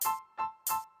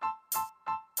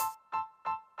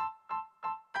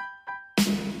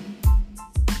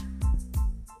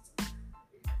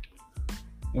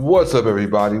What's up,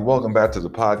 everybody? Welcome back to the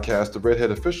podcast, the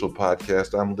Redhead Official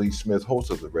Podcast. I'm Lee Smith,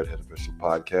 host of the Redhead Official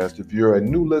Podcast. If you're a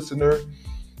new listener,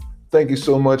 thank you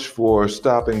so much for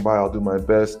stopping by. I'll do my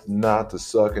best not to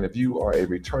suck. And if you are a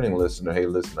returning listener, hey,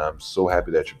 listen, I'm so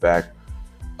happy that you're back.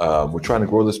 We're trying to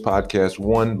grow this podcast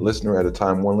one listener at a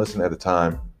time, one listen at a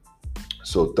time.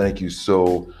 So thank you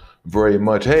so very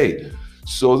much. Hey,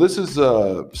 so this is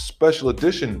a special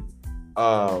edition.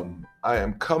 I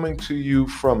am coming to you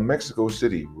from Mexico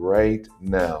City right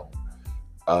now.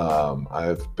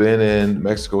 I've been in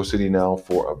Mexico City now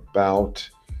for about,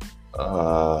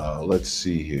 let's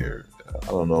see here. I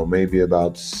don't know, maybe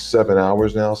about 7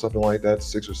 hours now, something like that,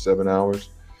 6 or 7 hours.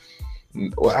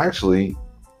 Well, actually,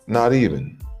 not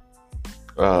even.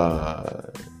 Uh,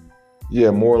 yeah,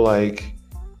 more like,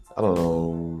 I don't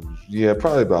know. Yeah,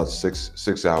 probably about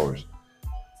six hours.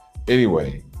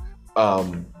 Anyway,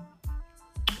 um,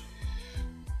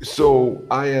 so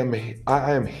I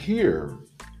am here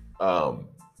um,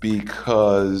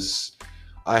 because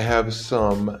I have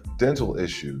some dental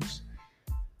issues,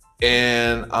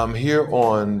 and I'm here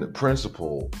on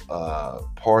principle,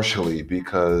 partially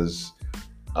because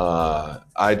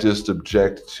I just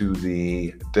object to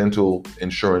the dental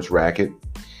insurance racket,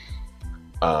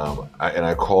 and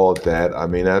I call it that. I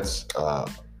mean, that's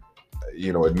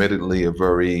admittedly a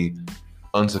very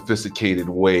unsophisticated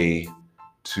way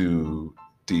to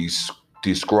de-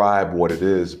 describe what it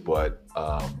is, but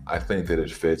I think that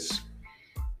it fits.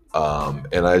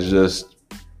 And I just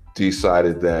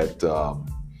decided that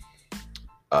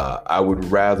I would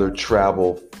rather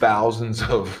travel thousands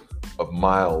of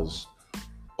miles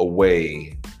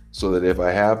away so that if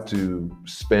I have to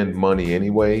spend money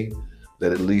anyway,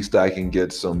 that at least I can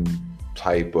get some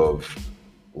type of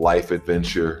life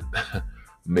adventure,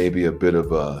 maybe a bit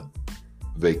of a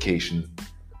vacation.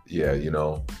 Yeah,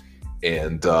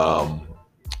 and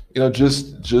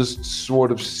just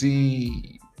sort of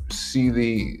see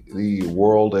the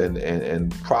world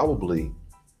and probably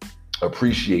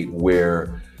appreciate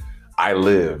where I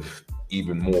live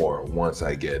even more once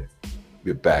I get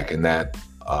back, and that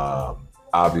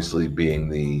obviously being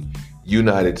the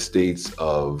United States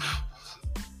of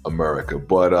America.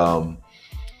 But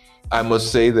I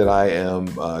must say that I am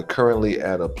currently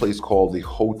at a place called the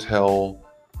Hotel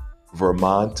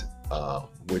Vermont,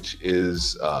 which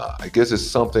is, I guess it's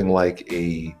something like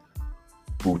a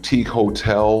boutique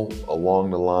hotel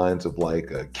along the lines of like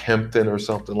a Kempton or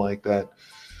something like that.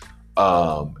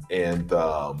 And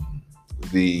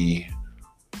the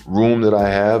room that I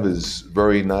have is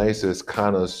very nice. It's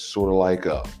kind of sort of like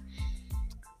I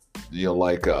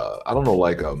don't know,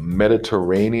 like a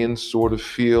Mediterranean sort of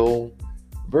feel.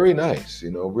 Very nice,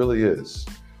 really is.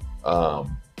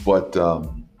 But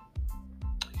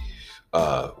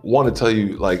Want to tell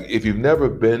you, like, if you've never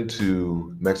been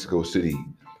to Mexico City,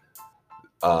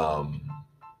 um,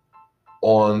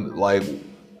 on like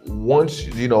once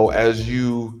as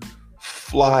you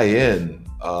fly in,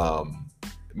 I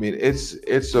mean,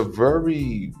 it's a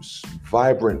very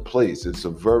vibrant place. It's a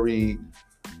very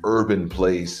urban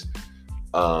place.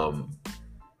 Um,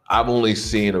 I've only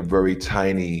seen a very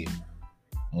tiny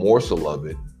morsel of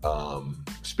it.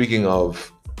 Speaking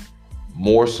of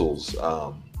morsels,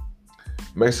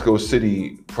 Mexico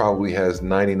City probably has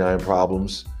 99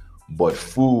 problems, but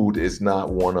food is not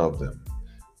one of them.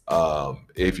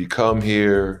 If you come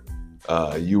here,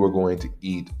 you are going to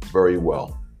eat very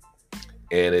well,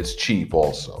 and it's cheap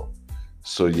also.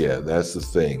 So yeah, that's the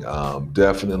thing.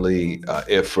 Definitely,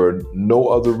 if for no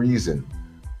other reason,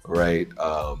 right?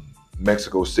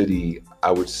 Mexico City,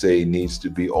 I would say, needs to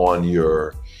be on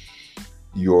your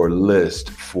list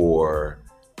for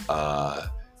uh,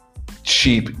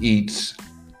 cheap eats.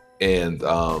 And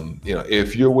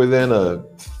if you're within a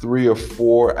 3 or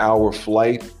 4 hour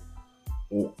flight,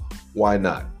 why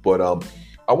not? But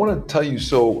I want to tell you.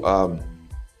 So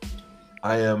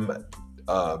I am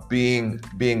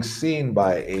being seen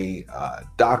by a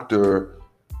Dr.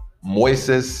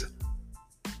 Moises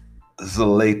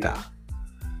Zaleta.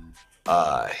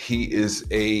 He is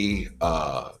a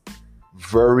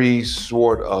very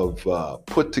sort of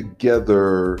put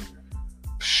together,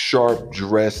 sharp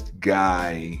dressed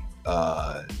guy,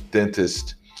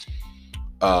 dentist,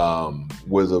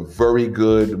 with a very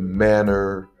good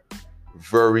manner,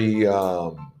 very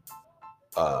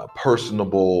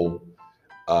personable,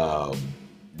 um,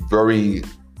 very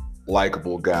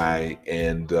likable guy,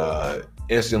 and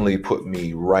instantly put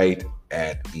me right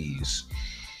at ease.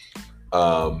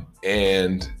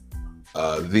 And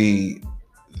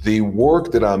the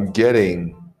work that I'm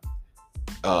getting,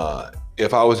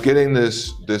 if I was getting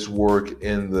this work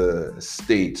in the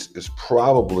States, is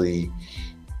probably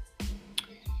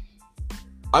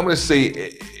I'm going to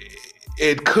say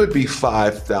it could be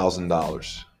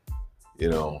 $5,000.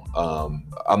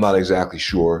 I'm not exactly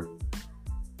sure.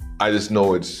 I just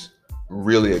know it's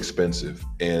really expensive,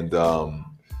 and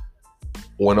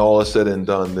when all is said and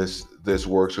done, this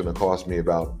work's going to cost me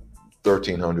about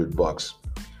 $1,300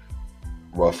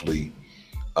 roughly,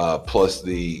 plus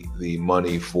the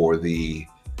money for the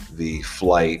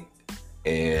flight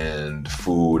and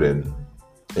food and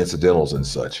incidentals and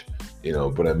such.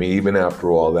 But I mean, even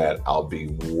after all that, I'll be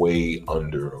way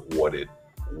under what it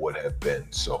would have been.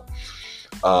 So,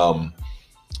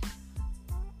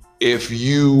 if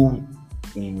you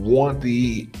want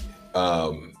the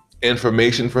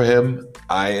information for him,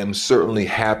 I am certainly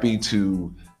happy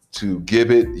to give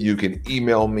it. You can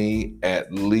email me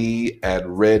at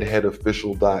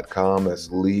lee@redheadofficial.com.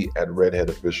 That's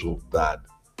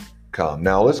lee@redheadofficial.com.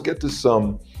 Now let's get to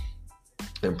some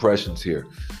impressions here.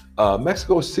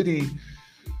 Mexico City,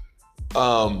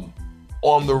 on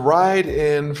the ride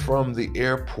in from the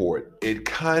airport, it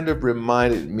kind of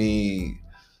reminded me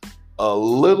a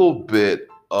little bit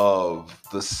of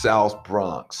the South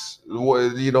Bronx,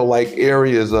 like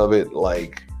areas of it,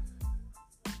 like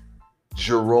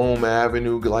Jerome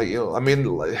Avenue, like, I mean,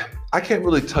 like, I can't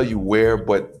really tell you where,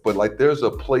 but like there's a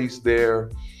place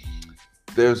there.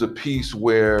 There's a piece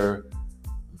where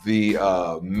the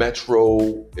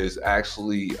metro is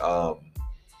actually up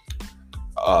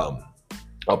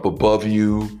above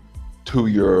you to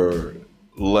your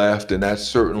left, and that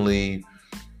certainly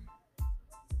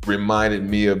reminded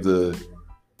me of the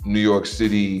New York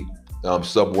City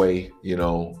subway.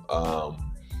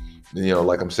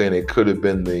 Like I'm saying, it could have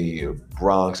been the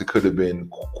Bronx, it could have been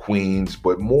Queens,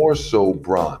 but more so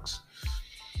Bronx.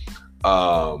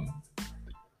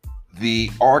 The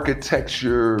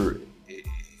architecture,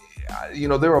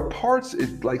 there are parts,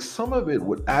 like some of it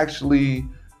would actually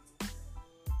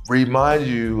remind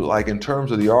you, like in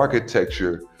terms of the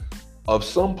architecture, of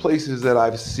some places that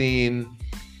I've seen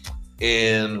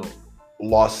in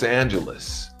Los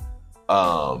Angeles.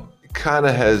 Kind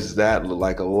of has that,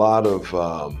 like a lot of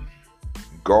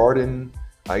garden,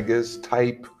 I guess,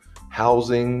 type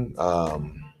housing,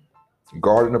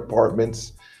 garden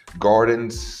apartments,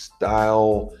 garden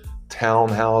style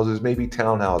townhouses. Maybe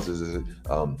townhouses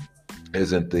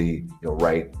isn't the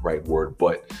right word,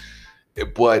 but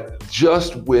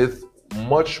just with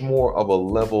much more of a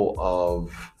level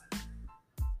of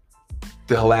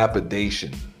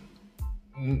dilapidation.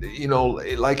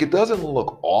 Like it doesn't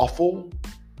look awful,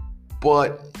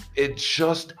 but it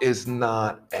just is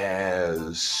not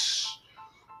as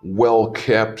well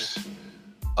kept.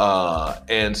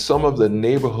 And some of the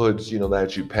neighborhoods,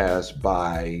 that you pass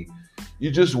by, you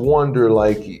just wonder,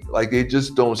 like they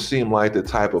just don't seem like the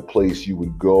type of place you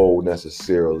would go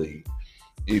necessarily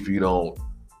if you don't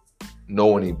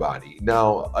know anybody.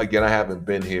 Now, again, I haven't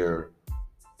been here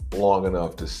long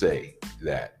enough to say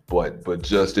that, but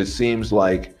just it seems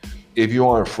like if you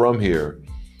aren't from here,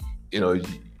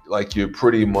 like you're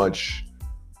pretty much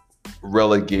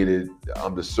relegated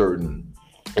to certain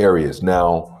areas.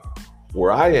 Now,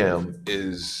 where I am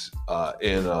is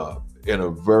in a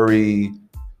very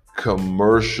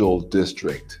commercial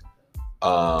district,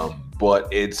 but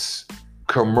it's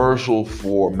commercial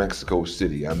for Mexico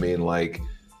City. I mean, like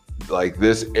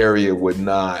this area would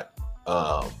not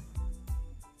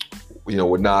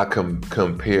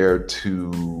compare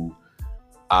to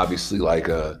obviously like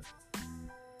a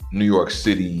New York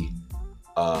City,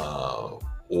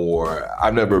 or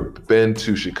I've never been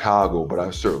to Chicago, but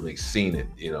I've certainly seen it.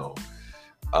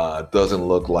 It doesn't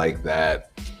look like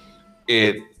that.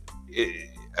 It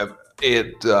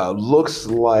looks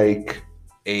like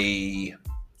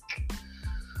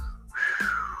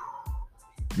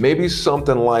maybe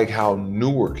something like how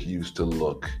Newark used to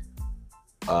look.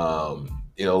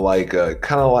 Like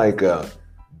kind of like a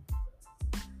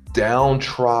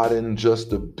downtrodden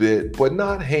just a bit, but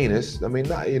not heinous. I mean,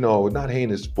 not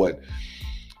heinous, but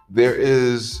there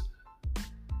is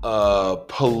a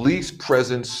police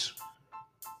presence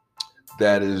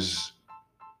that is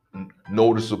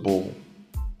noticeable,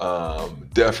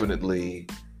 definitely.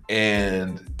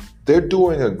 And they're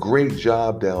doing a great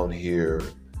job down here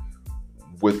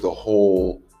with the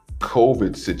whole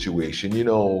COVID situation.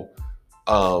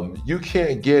 You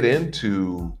can't get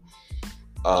into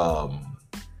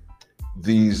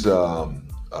these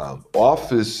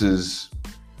offices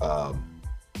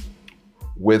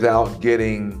without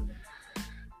getting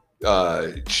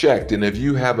checked. And if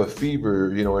you have a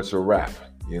fever, it's a wrap.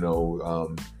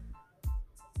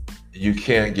 You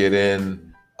can't get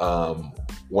in.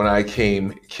 When I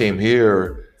came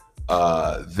here,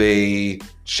 they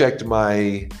checked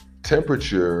my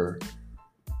temperature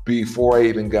before I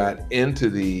even got into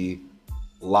the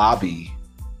lobby,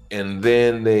 and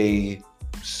then they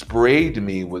sprayed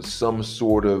me with some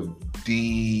sort of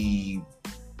I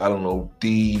don't know,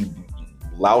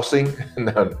 lousing,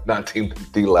 no, not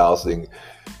de-lousing,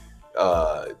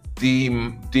 uh,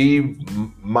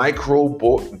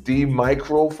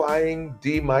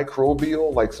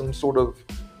 demicrobial, like some sort of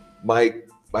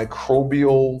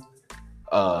microbial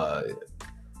uh,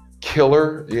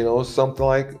 killer, something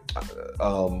like,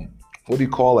 what do you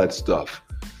call that stuff?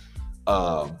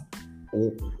 Um,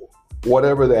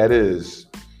 Whatever that is.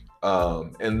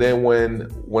 And then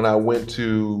when I went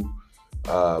to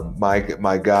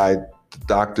my guy,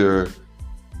 Dr.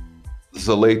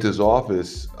 Zaleta's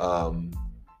office,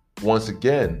 once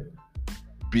again,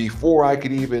 before I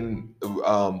could even,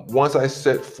 once I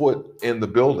set foot in the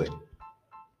building,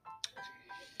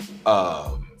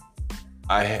 um,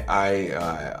 I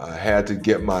had to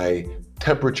get my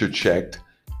temperature checked,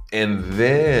 and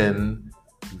then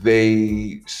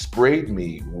they sprayed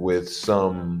me with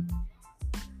some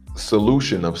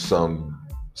solution of some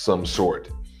sort.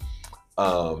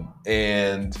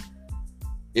 And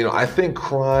I think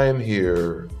crime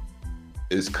here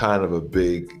is kind of a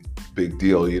big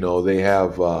deal. They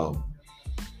have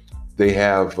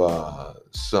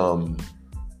some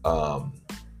um,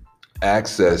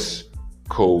 access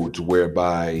codes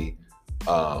whereby,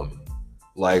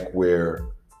 like where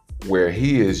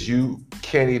he is, you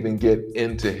can't even get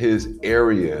into his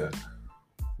area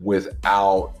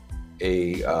without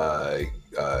a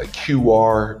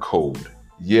QR code.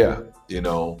 Yeah,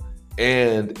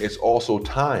 and it's also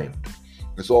timed.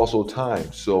 So,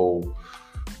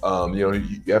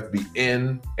 you have to be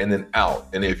in and then out.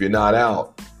 And if you're not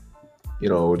out,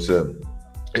 it's a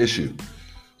issue.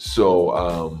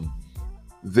 So,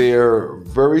 they're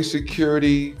very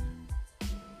security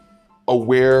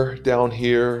aware down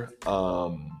here.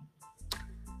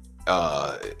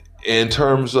 In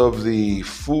terms of the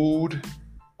food,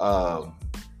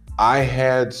 I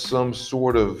had some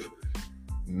sort of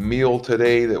meal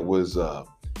today that was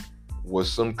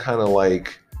some kind of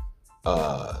like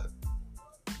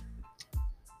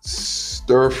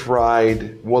stir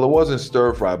fried. Well, it wasn't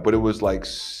stir fried, but it was like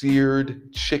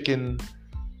seared chicken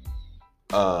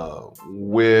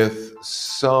with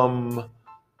some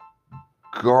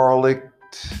garlic,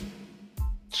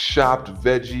 chopped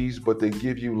veggies, but they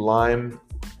give you lime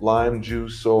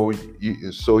juice so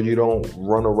you don't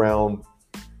run around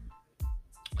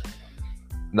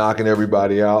knocking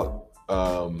everybody out,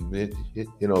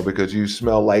 because you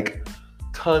smell like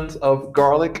tons of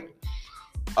garlic,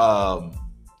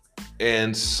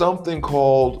 and something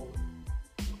called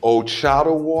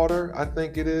horchata water, I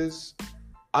think it is.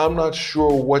 I'm not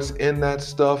sure what's in that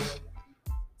stuff.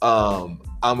 I'm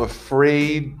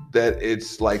afraid that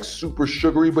it's like super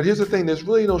sugary, but here's the thing, there's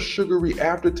really no sugary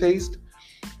aftertaste.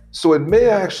 So it may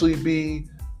actually be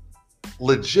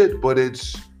legit, but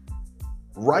it's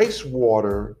rice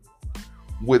water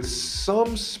with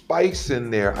some spice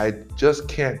in there I just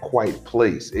can't quite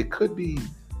place. It could be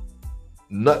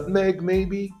nutmeg,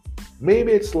 maybe.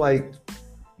 Maybe it's like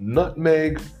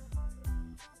nutmeg,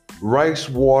 rice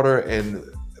water, and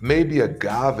maybe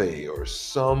agave or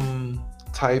some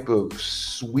type of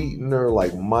sweetener,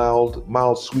 like mild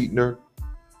sweetener.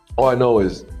 All I know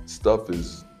is stuff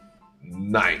is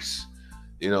nice,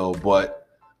 but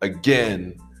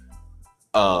again,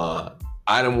 I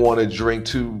didn't want to drink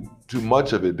too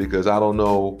much of it because I don't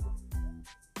know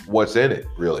what's in it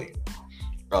really.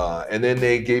 And then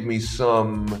they gave me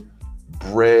some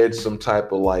bread, some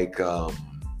type of like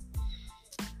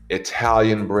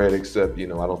Italian bread, except I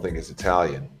don't think it's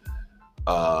Italian.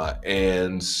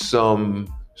 And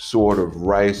some sort of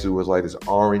rice. It was like this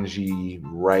orangey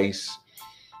rice.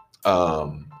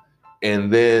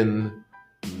 And then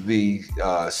the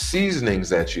seasonings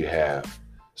that you have.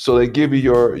 So they give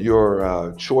you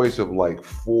your choice of like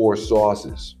 4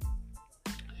 sauces.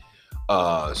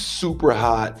 Super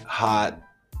hot,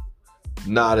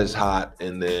 not as hot,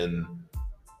 and then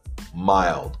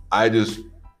mild. I just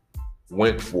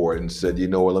went for it and said, you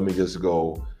know what, let me just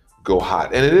go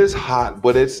hot. And it is hot,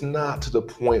 but it's not to the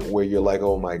point where you're like,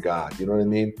 oh my God, you know what I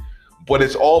mean? But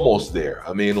it's almost there.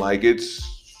 I mean, like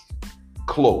it's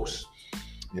close,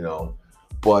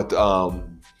 But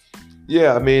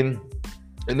yeah, I mean,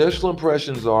 initial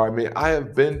impressions are, I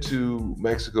have been to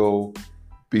Mexico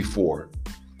before,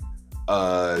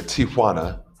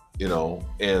 Tijuana,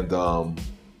 and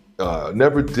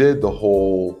never did the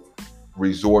whole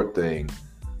resort thing,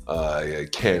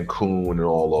 Cancun and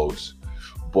all those.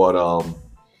 But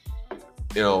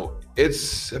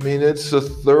it's a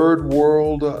third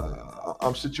world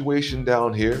situation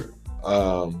down here.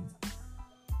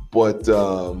 but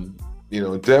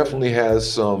definitely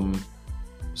has some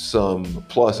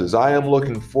pluses. I am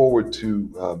looking forward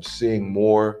to seeing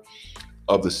more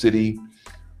of the city.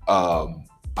 I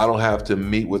don't have to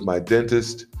meet with my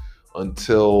dentist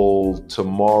until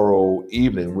tomorrow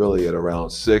evening, really at around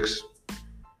 6.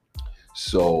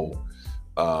 So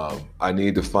I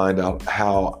need to find out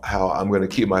how I'm going to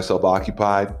keep myself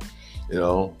occupied, you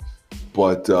know.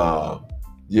 But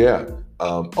yeah.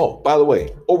 Oh, by the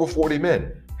way, over 40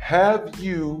 men. Have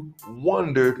you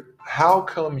wondered how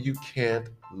come you can't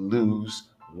lose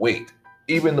weight?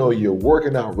 Even though you're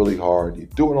working out really hard, you're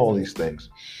doing all these things,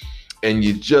 and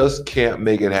you just can't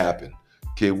make it happen.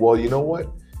 Okay, well, you know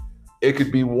what? It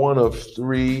could be one of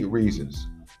 3 reasons.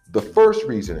 The first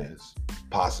reason is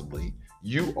possibly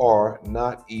you are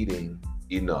not eating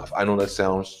enough. I know that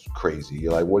sounds crazy.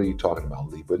 You're like, what are you talking about,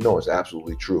 Lee? But no, it's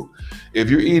absolutely true. If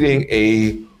you're eating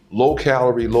a low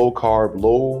calorie, low carb,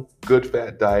 low good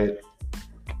fat diet,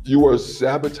 you are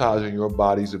sabotaging your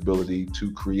body's ability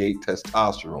to create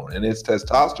testosterone. And it's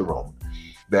testosterone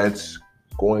that's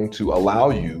going to allow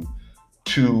you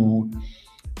to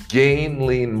gain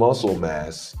lean muscle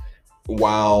mass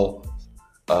while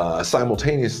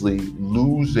simultaneously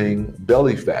losing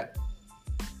belly fat.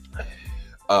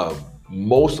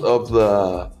 Most of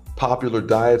the popular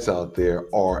diets out there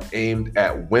are aimed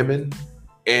at women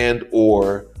and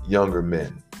or younger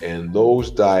men, and those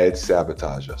diets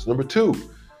sabotage us. Number 2,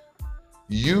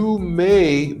 you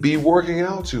may be working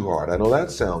out too hard. I know that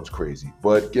sounds crazy,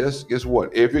 but guess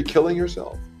what? If you're killing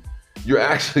yourself, you're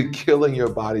actually killing your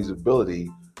body's ability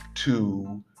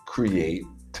to create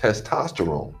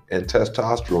testosterone. And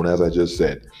testosterone, as I just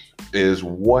said, is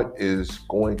what is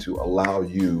going to allow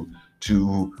you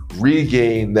to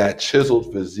regain that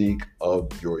chiseled physique of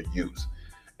your youth.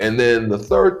 And then the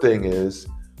third thing is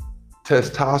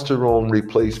testosterone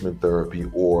replacement therapy,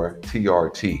 or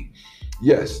TRT.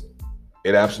 Yes,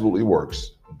 it absolutely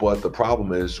works. But the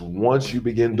problem is, once you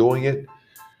begin doing it,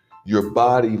 your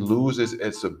body loses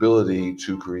its ability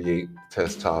to create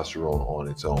testosterone on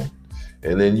its own.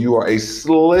 And then you are a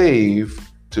slave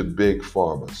to big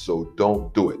pharma. So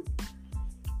don't do it.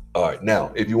 All right.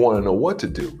 Now, if you want to know what to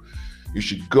do, you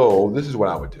should go. This is what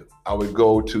I would do. I would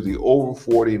go to the Over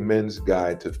 40 Men's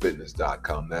Guide to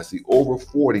Fitness.com. That's the Over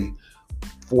 40,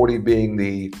 40 being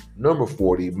the number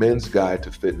 40, Men's Guide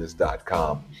to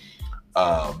Fitness.com.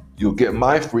 You'll get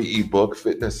my free ebook,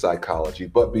 Fitness Psychology,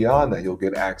 but beyond that, you'll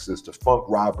get access to Funk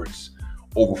Roberts'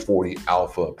 Over 40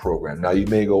 Alpha program. Now, you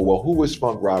may go, well, who is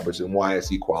Funk Roberts and why is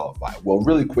he qualified? Well,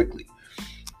 really quickly,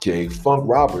 okay, Funk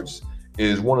Roberts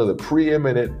is one of the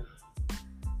preeminent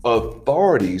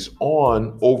authorities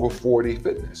on over 40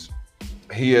 fitness.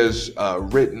 He has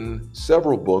written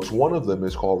several books. One of them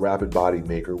is called Rapid Body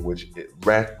Makeover,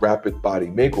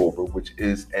 which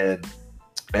is an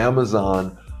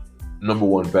Amazon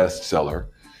 #1 bestseller.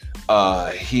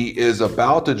 He is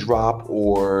about to drop,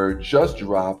 or just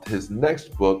dropped, his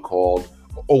next book called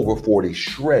Over 40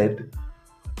 Shred.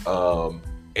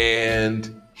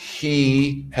 And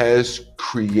he has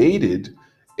created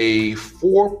a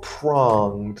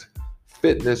 4-pronged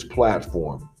fitness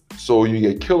platform. So you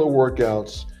get killer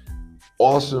workouts,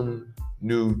 awesome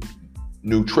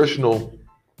nutritional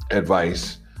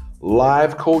advice,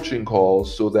 live coaching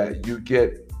calls so that you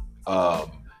get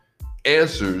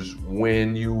answers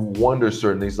when you wonder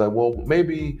certain things, like, well,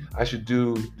 maybe I should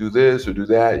do this or do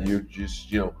that. You're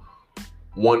just,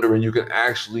 wondering. You can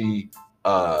actually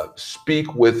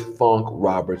speak with Funk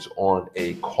Roberts on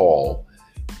a call,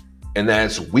 and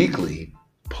that's weekly.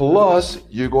 Plus,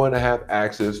 you're going to have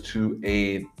access to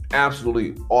an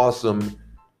absolutely awesome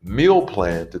meal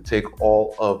plan to take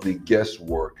all of the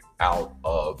guesswork out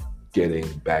of getting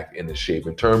back into shape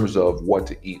in terms of what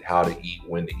to eat, how to eat,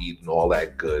 when to eat, and all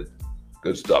that good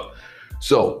stuff.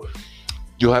 So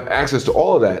you'll have access to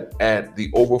all of that at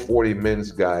the Over 40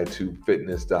 Men's Guide to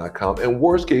Fitness.com. And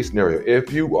worst case scenario,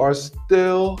 if you are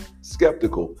still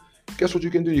skeptical, guess what you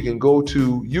can do? You can go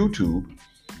to YouTube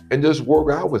and just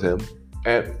work out with him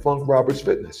at Funk Roberts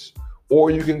Fitness. Or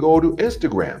you can go to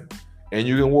Instagram and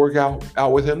you can work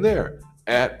out with him there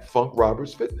at Funk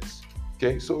Roberts Fitness.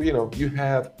 Okay, so you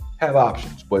have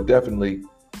options, but definitely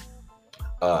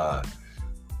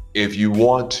if you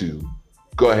want to,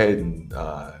 go ahead and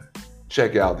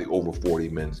check out the Over 40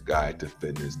 Men's Guide to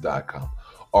Fitness.com.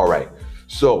 All right,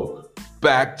 so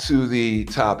back to the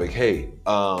topic. Hey,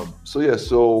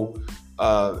 so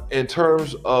in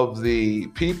terms of the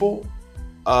people,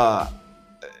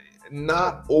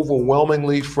 not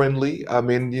overwhelmingly friendly. I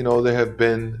mean, there have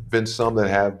been some that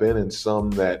have been and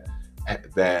some that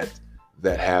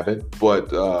haven't.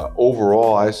 But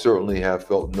overall, I certainly have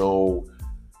felt no,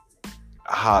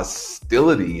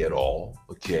 hostility at all.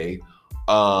 Okay.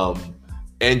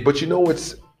 But you know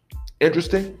what's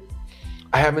interesting?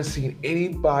 I haven't seen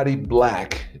anybody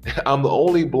black. I'm the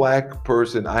only black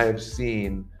person I have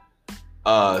seen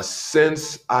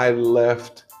since I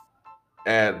left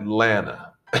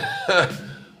Atlanta.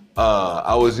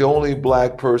 I was the only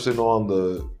black person on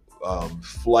the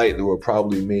flight. There were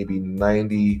probably maybe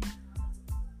 90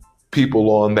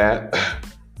 people on that.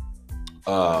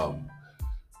 Um,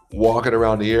 Walking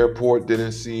around the airport,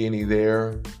 didn't see any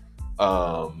there.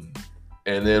 And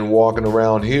then walking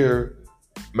around here,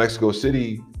 Mexico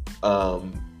City,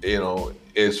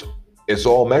 it's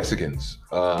all Mexicans,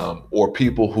 or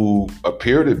people who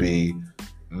appear to be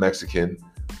Mexican.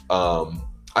 I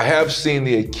have seen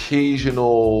the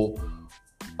occasional,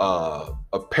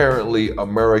 apparently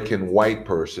American white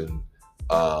person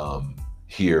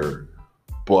here,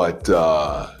 but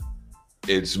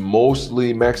it's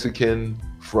mostly Mexican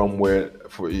from where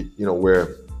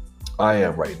I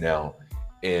am right now,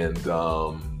 and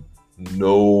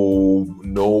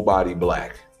nobody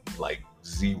black, like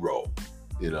zero,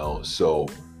 So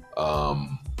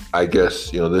I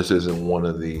guess this isn't one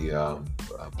of the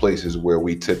places where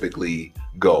we typically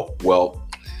go. Well,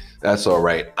 that's all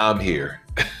right. I'm here,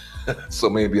 so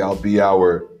maybe I'll be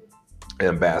our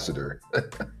ambassador.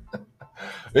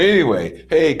 Anyway,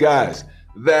 hey guys,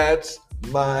 that's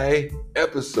my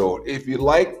episode. If you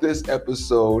like this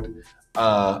episode,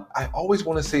 I always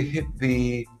want to say hit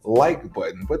the like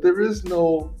button, but there is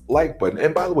no like button.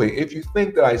 And by the way, if you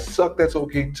think that I suck, that's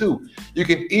okay too. You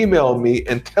can email me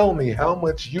and tell me how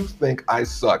much you think I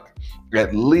suck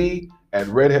at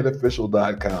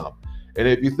lee@redheadofficial.com. And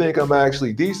if you think I'm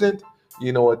actually decent,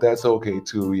 you know what, that's okay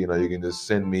too. You can just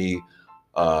send me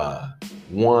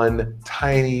one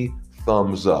tiny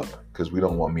thumbs up, because we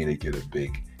don't want me to get a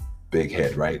big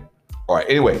head, right? All right,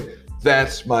 anyway,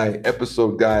 that's my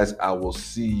episode, guys. I will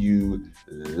see you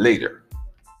later.